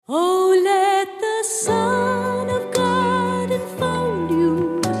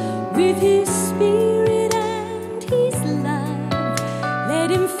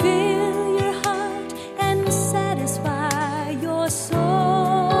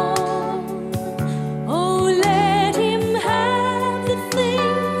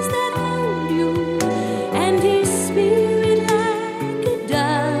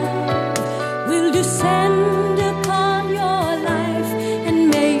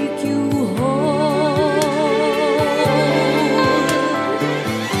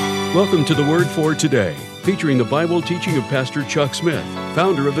Welcome to the Word for Today, featuring the Bible teaching of Pastor Chuck Smith,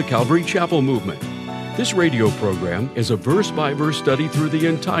 founder of the Calvary Chapel Movement. This radio program is a verse-by-verse study through the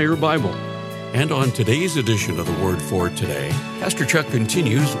entire Bible. And on today's edition of the Word for Today, Pastor Chuck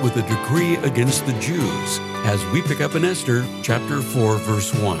continues with a decree against the Jews as we pick up in Esther chapter 4,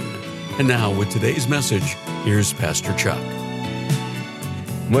 verse 1. And now with today's message, here's Pastor Chuck.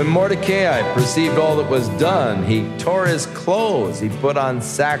 When Mordecai perceived all that was done, he tore his clothes, he put on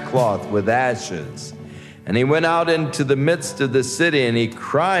sackcloth with ashes, and he went out into the midst of the city, and he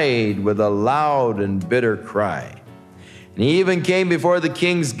cried with a loud and bitter cry. And he even came before the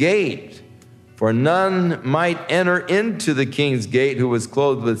king's gate, for none might enter into the king's gate who was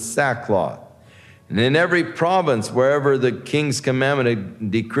clothed with sackcloth. And in every province, wherever the king's commandment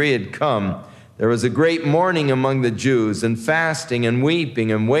and decree had come, there was a great mourning among the Jews, and fasting and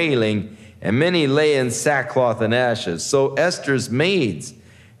weeping and wailing, and many lay in sackcloth and ashes. So Esther's maids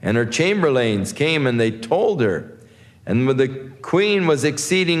and her chamberlains came, and they told her. And the queen was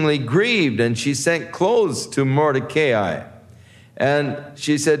exceedingly grieved, and she sent clothes to Mordecai. And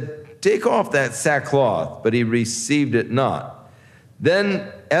she said, "Take off that sackcloth," but he received it not. Then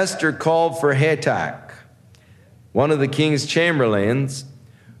Esther called for Hatak, one of the king's chamberlains,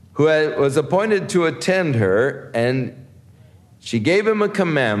 who was appointed to attend her, and she gave him a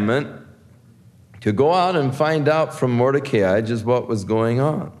commandment to go out and find out from Mordecai just what was going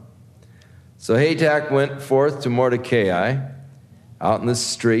on. So Hatak went forth to Mordecai out in the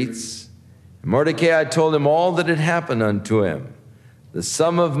streets. And Mordecai told him all that had happened unto him, the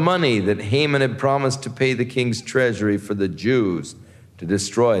sum of money that Haman had promised to pay the king's treasury for the Jews to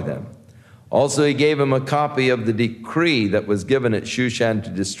destroy them. Also, he gave him a copy of the decree that was given at Shushan to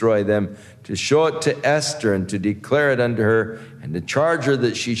destroy them, to show it to Esther and to declare it unto her, and to charge her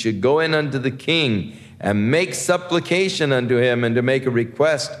that she should go in unto the king and make supplication unto him, and to make a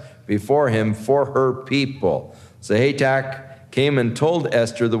request before him for her people. So Hatak came and told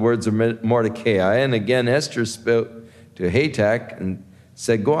Esther the words of Mordecai, and again Esther spoke to Hatak and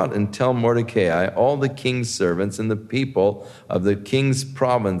said, "Go out and tell Mordecai, all the king's servants and the people of the king's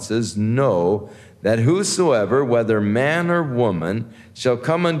provinces know that whosoever, whether man or woman, shall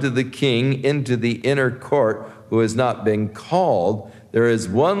come unto the king into the inner court who has not been called, there is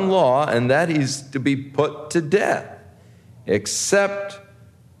one law, and that is to be put to death, except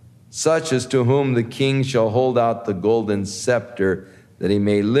such as to whom the king shall hold out the golden scepter, that he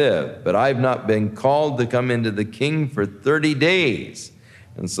may live. But I've not been called to come into the king for 30 days.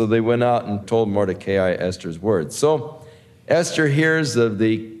 And so they went out and told Mordecai Esther's words. So Esther hears of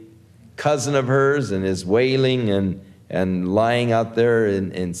the cousin of hers and his wailing and lying out there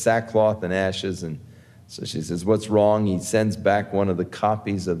in sackcloth and ashes. And so she says, "What's wrong?" He sends back one of the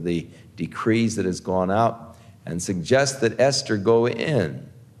copies of the decrees that has gone out and suggests that Esther go in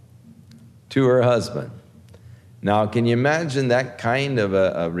to her husband. Now, can you imagine that kind of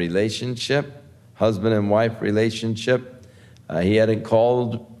a relationship, husband and wife relationship? He hadn't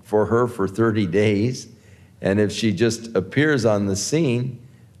called for her for 30 days, and if she just appears on the scene,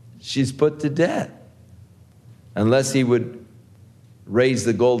 she's put to death, unless he would raise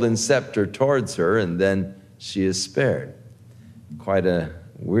the golden scepter towards her, and then she is spared. Quite a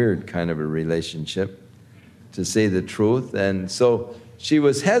weird kind of a relationship, to say the truth. And so she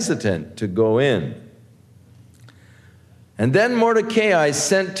was hesitant to go in. And then Mordecai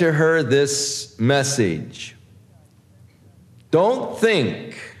sent to her this message: don't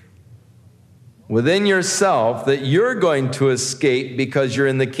think within yourself that you're going to escape because you're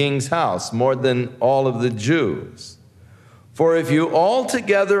in the king's house more than all of the Jews. For if you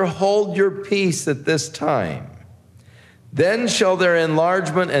altogether hold your peace at this time, then shall their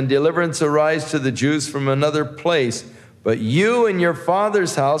enlargement and deliverance arise to the Jews from another place, but you and your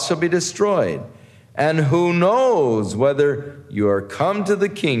father's house shall be destroyed. And who knows whether you are come to the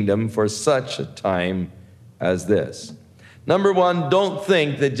kingdom for such a time as this. Number one, don't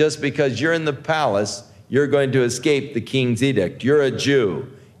think that just because you're in the palace, you're going to escape the king's edict. You're a Jew.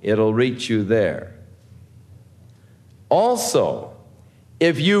 It'll reach you there. Also,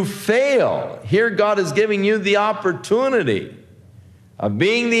 if you fail, here God is giving you the opportunity of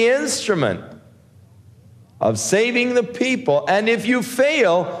being the instrument of saving the people. And if you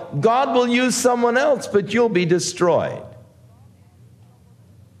fail, God will use someone else, but you'll be destroyed.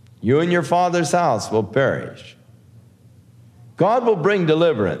 You and your father's house will perish. God will bring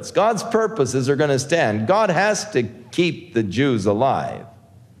deliverance. God's purposes are going to stand. God has to keep the Jews alive.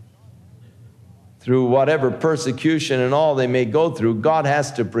 Through whatever persecution and all they may go through, God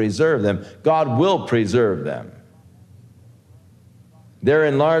has to preserve them. God will preserve them. Their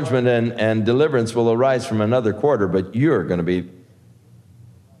enlargement and deliverance will arise from another quarter, but you're going to be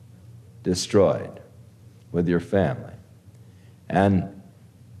destroyed with your family. And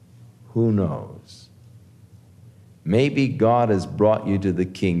who knows? Maybe God has brought you to the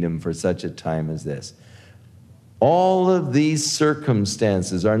kingdom for such a time as this. All of these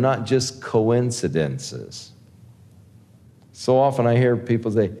circumstances are not just coincidences. So often I hear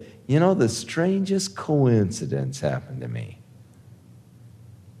people say, you know, the strangest coincidence happened to me.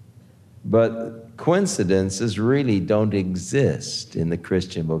 But coincidences really don't exist in the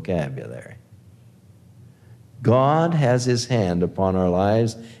Christian vocabulary. God has his hand upon our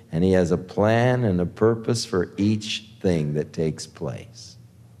lives, and he has a plan and a purpose for each thing that takes place.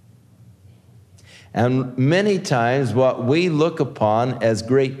 And many times what we look upon as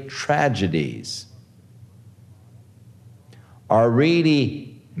great tragedies are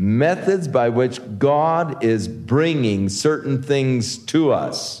really methods by which God is bringing certain things to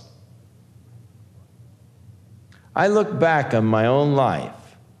us. I look back on my own life,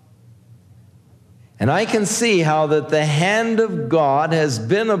 and I can see how that the hand of God has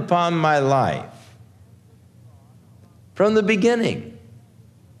been upon my life from the beginning.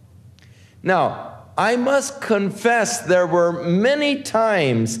 Now, I must confess there were many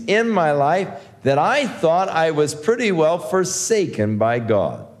times in my life that I thought I was pretty well forsaken by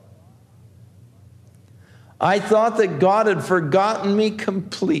God. I thought that God had forgotten me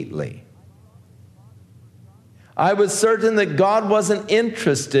completely. I was certain that God wasn't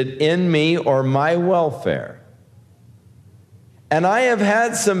interested in me or my welfare. And I have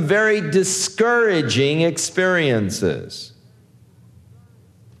had some very discouraging experiences,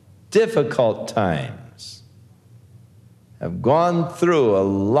 difficult times. I've gone through a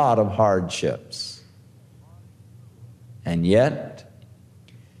lot of hardships. And yet,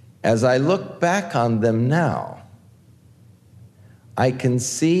 as I look back on them now, I can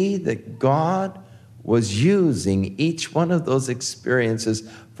see that God was using each one of those experiences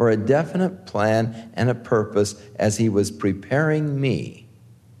for a definite plan and a purpose as he was preparing me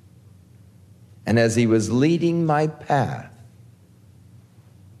and as he was leading my path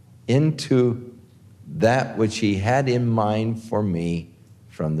into that which he had in mind for me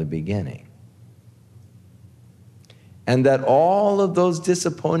from the beginning. And that all of those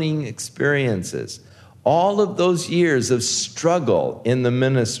disappointing experiences, all of those years of struggle in the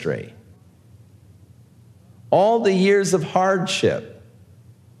ministry, all the years of hardship,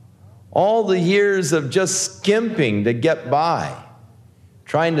 all the years of just skimping to get by,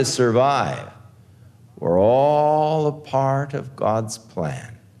 trying to survive, were all a part of God's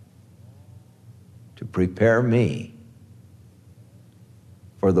plan to prepare me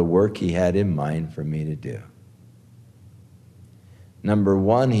for the work he had in mind for me to do. Number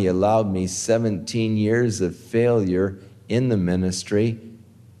one, he allowed me 17 years of failure in the ministry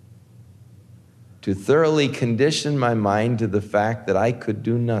to thoroughly condition my mind to the fact that I could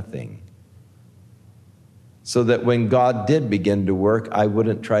do nothing, so that when God did begin to work, I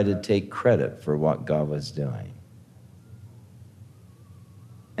wouldn't try to take credit for what God was doing.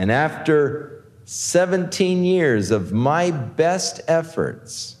 And after 17 years of my best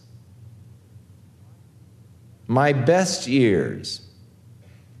efforts, my best years,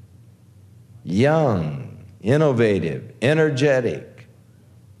 young, innovative, energetic,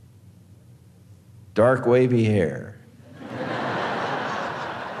 dark wavy hair.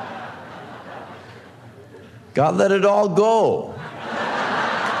 God let it all go.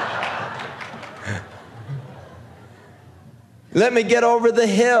 Let me get over the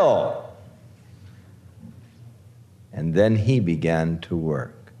hill. And then he began to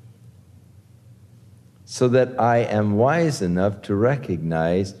work, so that I am wise enough to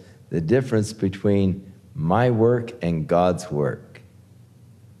recognize the difference between my work and God's work.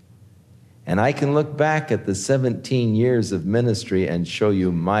 And I can look back at the 17 years of ministry and show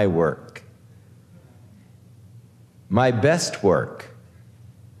you my work, my best work,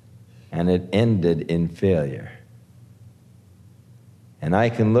 and it ended in failure. And I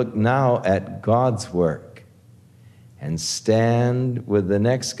can look now at God's work and stand with the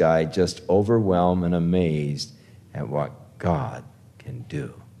next guy just overwhelmed and amazed at what God can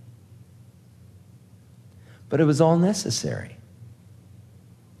do. But it was all necessary,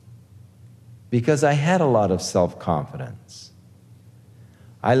 because I had a lot of self-confidence.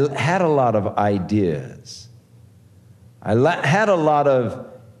 I had a lot of ideas. I had a lot of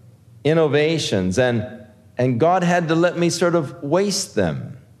innovations, and God had to let me sort of waste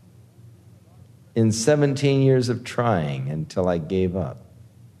them in 17 years of trying until I gave up.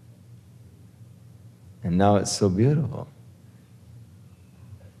 And now it's so beautiful,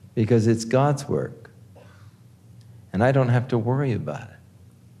 because it's God's work, and I don't have to worry about it.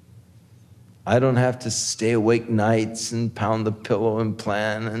 I don't have to stay awake nights and pound the pillow and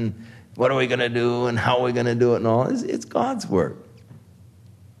plan and what are we going to do and how are we going to do it and all. It's God's work.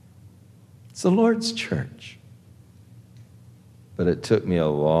 It's the Lord's church. But it took me a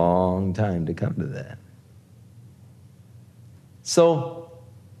long time to come to that. So,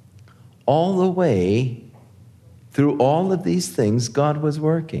 all the way through all of these things, God was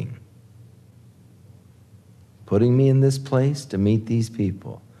working. Putting me in this place to meet these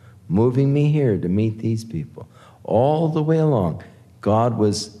people. Moving me here to meet these people. All the way along, God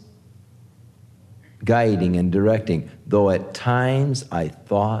was guiding and directing, though at times I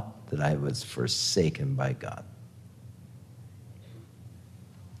thought that I was forsaken by God.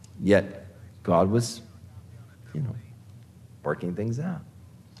 Yet, God was, working things out.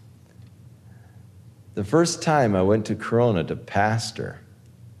 The first time I went to Corona to pastor,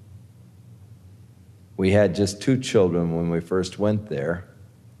 we had just 2 children when we first went there,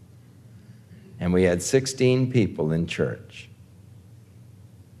 and we had 16 people in church.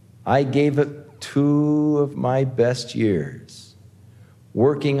 I gave it 2 of my best years,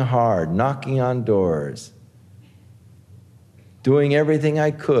 working hard, knocking on doors, doing everything I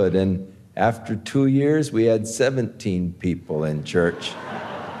could, and after 2 years, we had 17 people in church.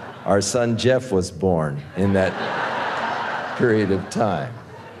 Our son Jeff was born in that period of time.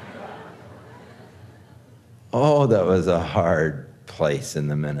 Oh, that was a hard place in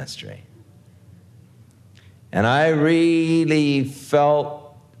the ministry. And I really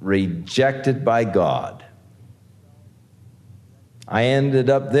felt rejected by God. I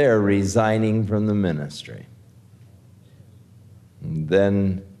ended up there resigning from the ministry. And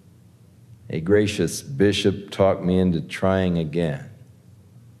then a gracious bishop talked me into trying again.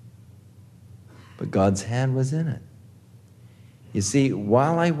 But God's hand was in it. You see,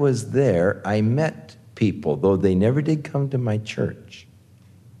 while I was there, I met people, though they never did come to my church.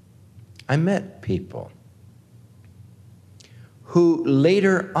 I met people who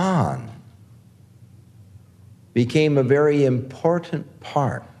later on became a very important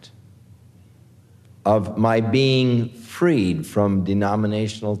part of my being freed from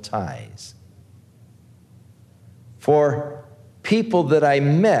denominational ties. For people that I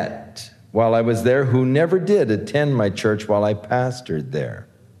met while I was there who never did attend my church while I pastored there.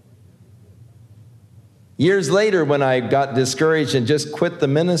 Years later, when I got discouraged and just quit the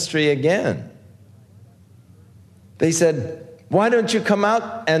ministry again, they said, "Why don't you come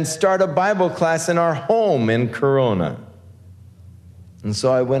out and start a Bible class in our home in Corona?" And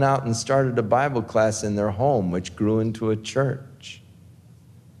so I went out and started a Bible class in their home, which grew into a church.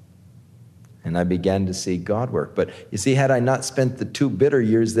 And I began to see God work. But you see, had I not spent the 2 bitter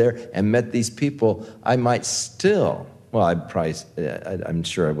years there and met these people, I might still, I'm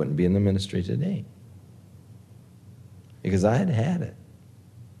sure I wouldn't be in the ministry today. Because I had it.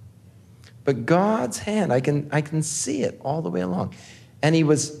 But God's hand, I can see it all the way along. And he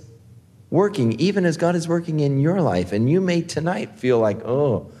was working, even as God is working in your life. And you may tonight feel like,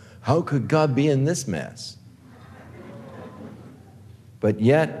 oh, how could God be in this mess? But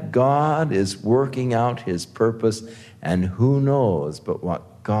yet God is working out his purpose, and who knows but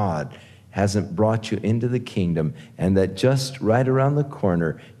what God hasn't brought you into the kingdom, and that just right around the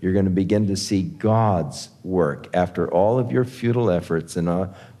corner, you're going to begin to see God's work after all of your futile efforts and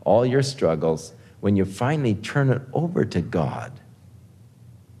all your struggles. When you finally turn it over to God,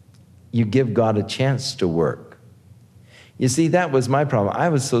 you give God a chance to work. You see, that was my problem. I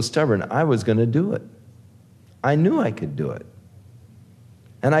was so stubborn, I was going to do it. I knew I could do it.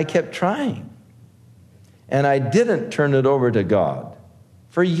 And I kept trying. And I didn't turn it over to God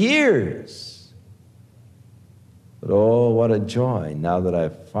for years. But oh, what a joy now that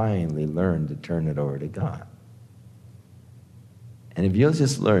I've finally learned to turn it over to God. And if you'll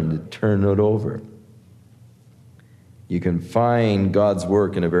just learn to turn it over, you can find God's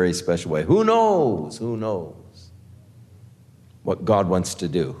work in a very special way. Who knows what God wants to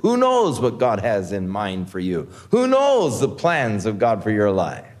do? Who knows what God has in mind for you? Who knows the plans of God for your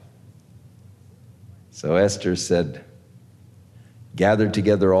life? So Esther said, "Gather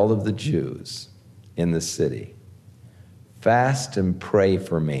together all of the Jews in the city. Fast and pray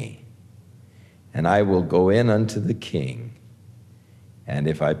for me, and I will go in unto the king. And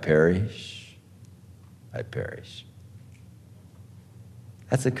if I perish, I perish."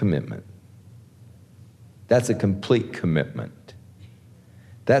 That's a commitment. That's a complete commitment.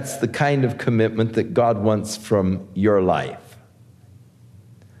 That's the kind of commitment that God wants from your life.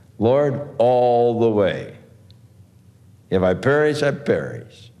 Lord, all the way. If I perish, I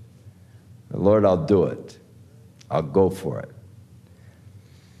perish. But Lord, I'll do it. I'll go for it.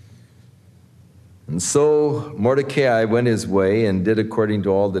 And so Mordecai went his way and did according to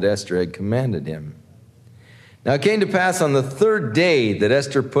all that Esther had commanded him. Now it came to pass on the third day that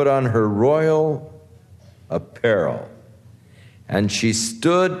Esther put on her royal apparel, and she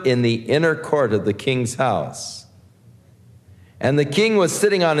stood in the inner court of the king's house. And the king was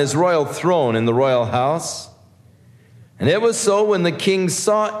sitting on his royal throne in the royal house. And it was so, when the king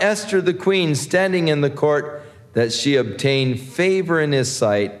saw Esther the queen standing in the court, that she obtained favor in his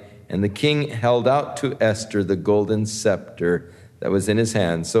sight. And the king held out to Esther the golden scepter that was in his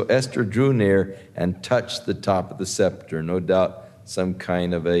hand. So Esther drew near and touched the top of the scepter. No doubt some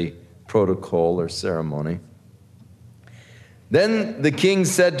kind of a protocol or ceremony. Then the king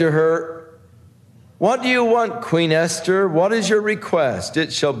said to her, "What do you want, Queen Esther? What is your request?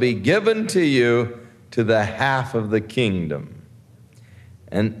 It shall be given to you to the half of the kingdom."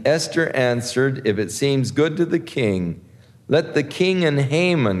 And Esther answered, "If it seems good to the king, let the king and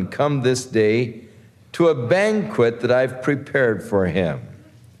Haman come this day to a banquet that I've prepared for him."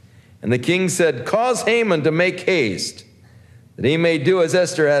 And the king said, "Cause Haman to make haste, that he may do as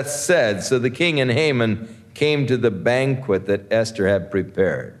Esther hath said." So the king and Haman came to the banquet that Esther had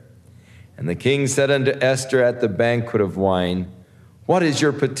prepared. And the king said unto Esther at the banquet of wine, "What is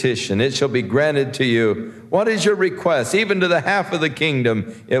your petition? It shall be granted to you. What is your request? Even to the half of the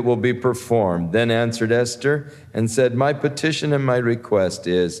kingdom it will be performed." Then answered Esther and said, "My petition and my request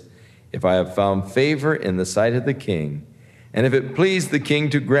is, if I have found favor in the sight of the king, and if it please the king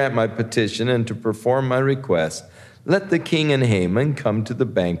to grant my petition and to perform my request, let the king and Haman come to the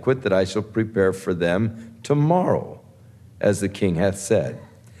banquet that I shall prepare for them tomorrow, as the king hath said."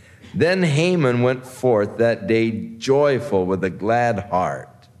 Then Haman went forth that day joyful with a glad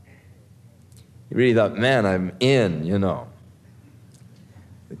heart. He really thought, man, I'm in, The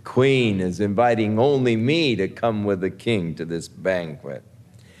queen is inviting only me to come with the king to this banquet.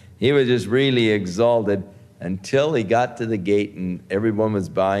 He was just really exalted until he got to the gate and everyone was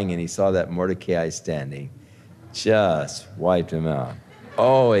bowing and he saw that Mordecai standing. Just wiped him out.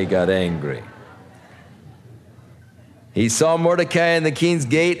 Oh, he got angry. He saw Mordecai in the king's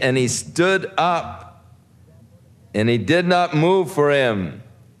gate, and he stood up, and he did not move for him.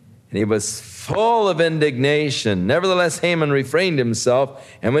 And he was full of indignation. Nevertheless, Haman refrained himself,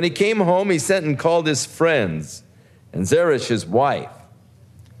 and when he came home, he sent and called his friends, and Zeresh his wife.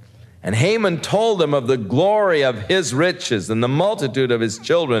 And Haman told them of the glory of his riches, and the multitude of his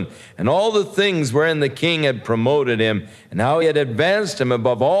children, and all the things wherein the king had promoted him, and how he had advanced him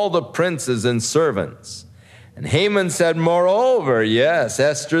above all the princes and servants. And Haman said, "Moreover, yes,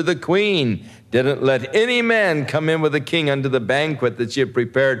 Esther the queen didn't let any man come in with the king unto the banquet that she had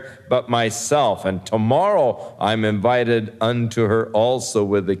prepared but myself. And tomorrow I'm invited unto her also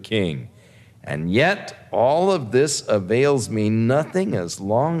with the king. And yet all of this avails me nothing as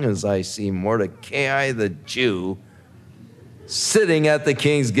long as I see Mordecai the Jew sitting at the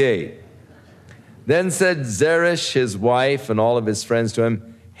king's gate." Then said Zeresh his wife and all of his friends to him,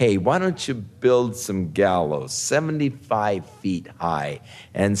 "Hey, why don't you build some gallows 75 feet high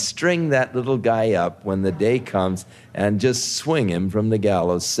and string that little guy up when the day comes and just swing him from the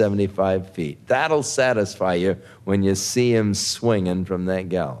gallows 75 feet. That'll satisfy you when you see him swinging from that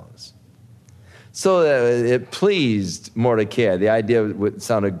gallows." So it pleased Mordecai. The idea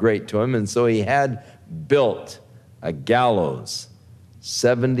sounded great to him, and so he had built a gallows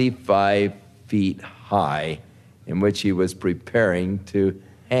 75 feet high in which he was preparing to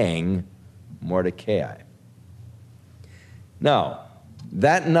hang Mordecai. Now,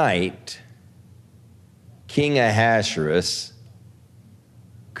 that night, King Ahasuerus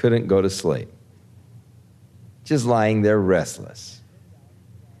couldn't go to sleep, just lying there restless.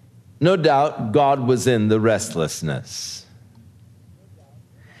 No doubt God was in the restlessness.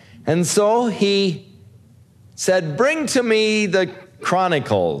 And so he said, "Bring to me the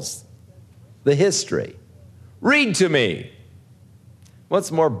chronicles, the history. Read to me." What's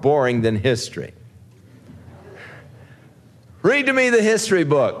more boring than history? Read to me the history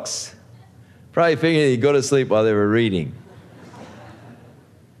books. Probably figured he'd go to sleep while they were reading.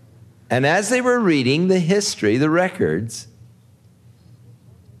 And as they were reading the history, the records,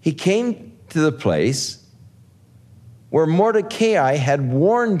 he came to the place where Mordecai had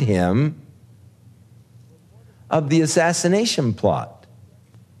warned him of the assassination plot.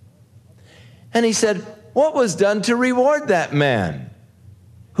 And he said, "What was done to reward that man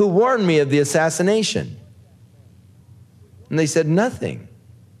who warned me of the assassination?" And they said, "Nothing."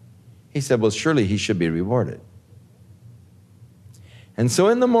 He said, "Well, surely he should be rewarded." And so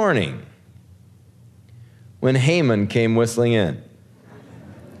in the morning, when Haman came whistling in,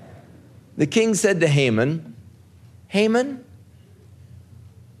 the king said to Haman, "Haman,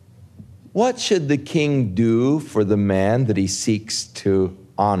 what should the king do for the man that he seeks to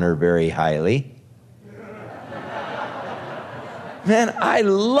honor very highly?" Man, I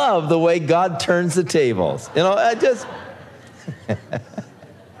love the way God turns the tables. I just...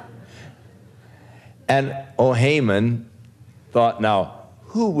 And Haman thought, now,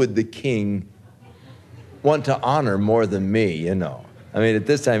 who would the king want to honor more than me, I mean, at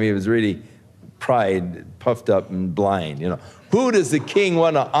this time, he was really pride, puffed up and blind, Who does the king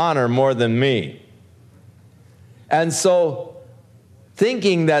want to honor more than me? And so,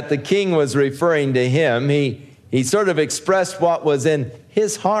 thinking that the king was referring to him, he sort of expressed what was in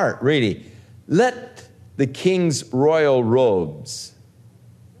his heart, really. Let the king's royal robes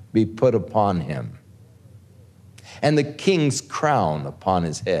be put upon him, and the king's crown upon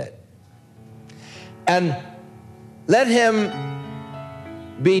his head. And let him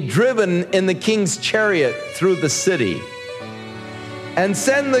be driven in the king's chariot through the city. And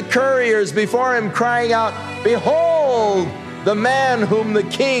send the couriers before him crying out, "Behold, the man whom the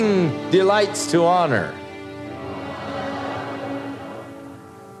king delights to honor."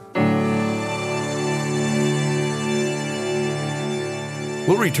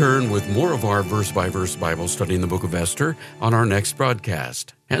 We'll return with more of our verse-by-verse Bible study in the book of Esther on our next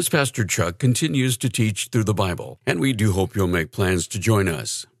broadcast, as Pastor Chuck continues to teach through the Bible, and we do hope you'll make plans to join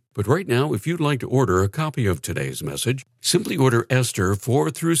us. But right now, if you'd like to order a copy of today's message, simply order Esther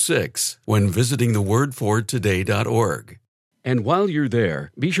 4-6 when visiting thewordfortoday.org. And while you're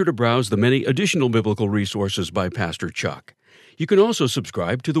there, be sure to browse the many additional biblical resources by Pastor Chuck. You can also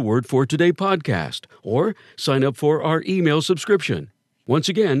subscribe to the Word for Today podcast or sign up for our email subscription. Once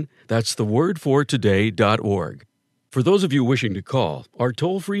again, that's thewordfortoday.org. For those of you wishing to call, our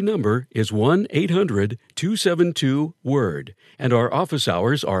toll-free number is 1-800-272-WORD, and our office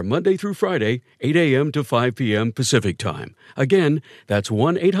hours are Monday through Friday, 8 a.m. to 5 p.m. Pacific Time. Again, that's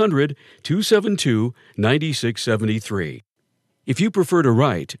 1-800-272-9673. If you prefer to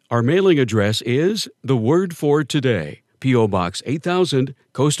write, our mailing address is The Word for Today, P.O. Box 8000,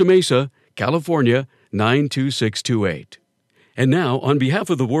 Costa Mesa, California, 92628. And now, on behalf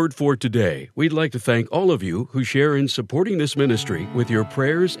of the Word for Today, we'd like to thank all of you who share in supporting this ministry with your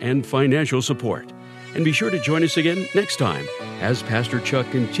prayers and financial support. And be sure to join us again next time as Pastor Chuck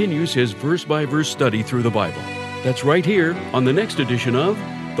continues his verse-by-verse study through the Bible. That's right here on the next edition of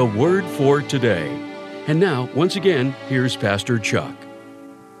The Word for Today. And now, once again, here's Pastor Chuck.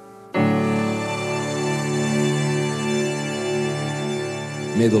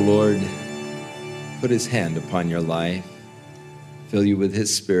 May the Lord put his hand upon your life, fill you with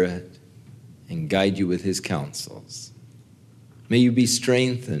his Spirit, and guide you with his counsels. May you be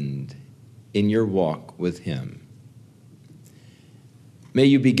strengthened in your walk with him. May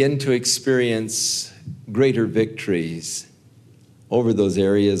you begin to experience greater victories over those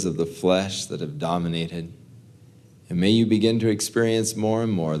areas of the flesh that have dominated. And may you begin to experience more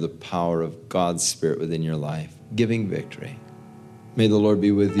and more the power of God's Spirit within your life, giving victory. May the Lord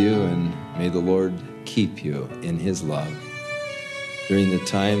be with you, and may the Lord keep you in his love during the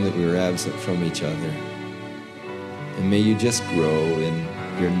time that we were absent from each other. And may you just grow in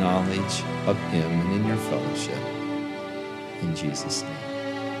your knowledge of him and in your fellowship. In Jesus' name.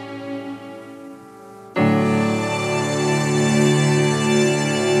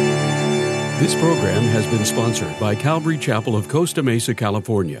 This program has been sponsored by Calvary Chapel of Costa Mesa,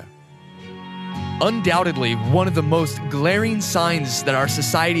 California. Undoubtedly, one of the most glaring signs that our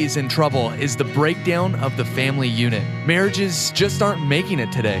society is in trouble is the breakdown of the family unit. Marriages just aren't making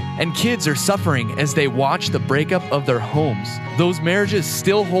it today, and kids are suffering as they watch the breakup of their homes. Those marriages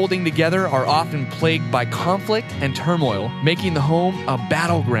still holding together are often plagued by conflict and turmoil, making the home a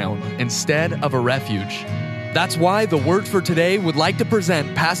battleground instead of a refuge. That's why the Word for Today would like to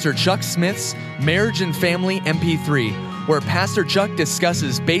present Pastor Chuck Smith's Marriage and Family MP3, where Pastor Chuck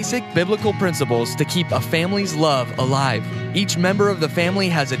discusses basic biblical principles to keep a family's love alive. Each member of the family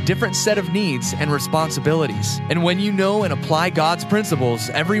has a different set of needs and responsibilities. And when you know and apply God's principles,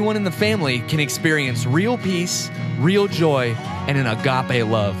 everyone in the family can experience real peace, real joy, and an agape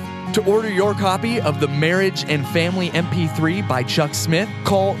love. To order your copy of the Marriage and Family MP3 by Chuck Smith,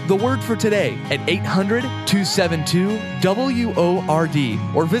 call The Word for Today at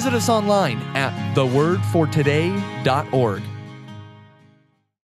 800-272-WORD or visit us online at thewordfortoday.org.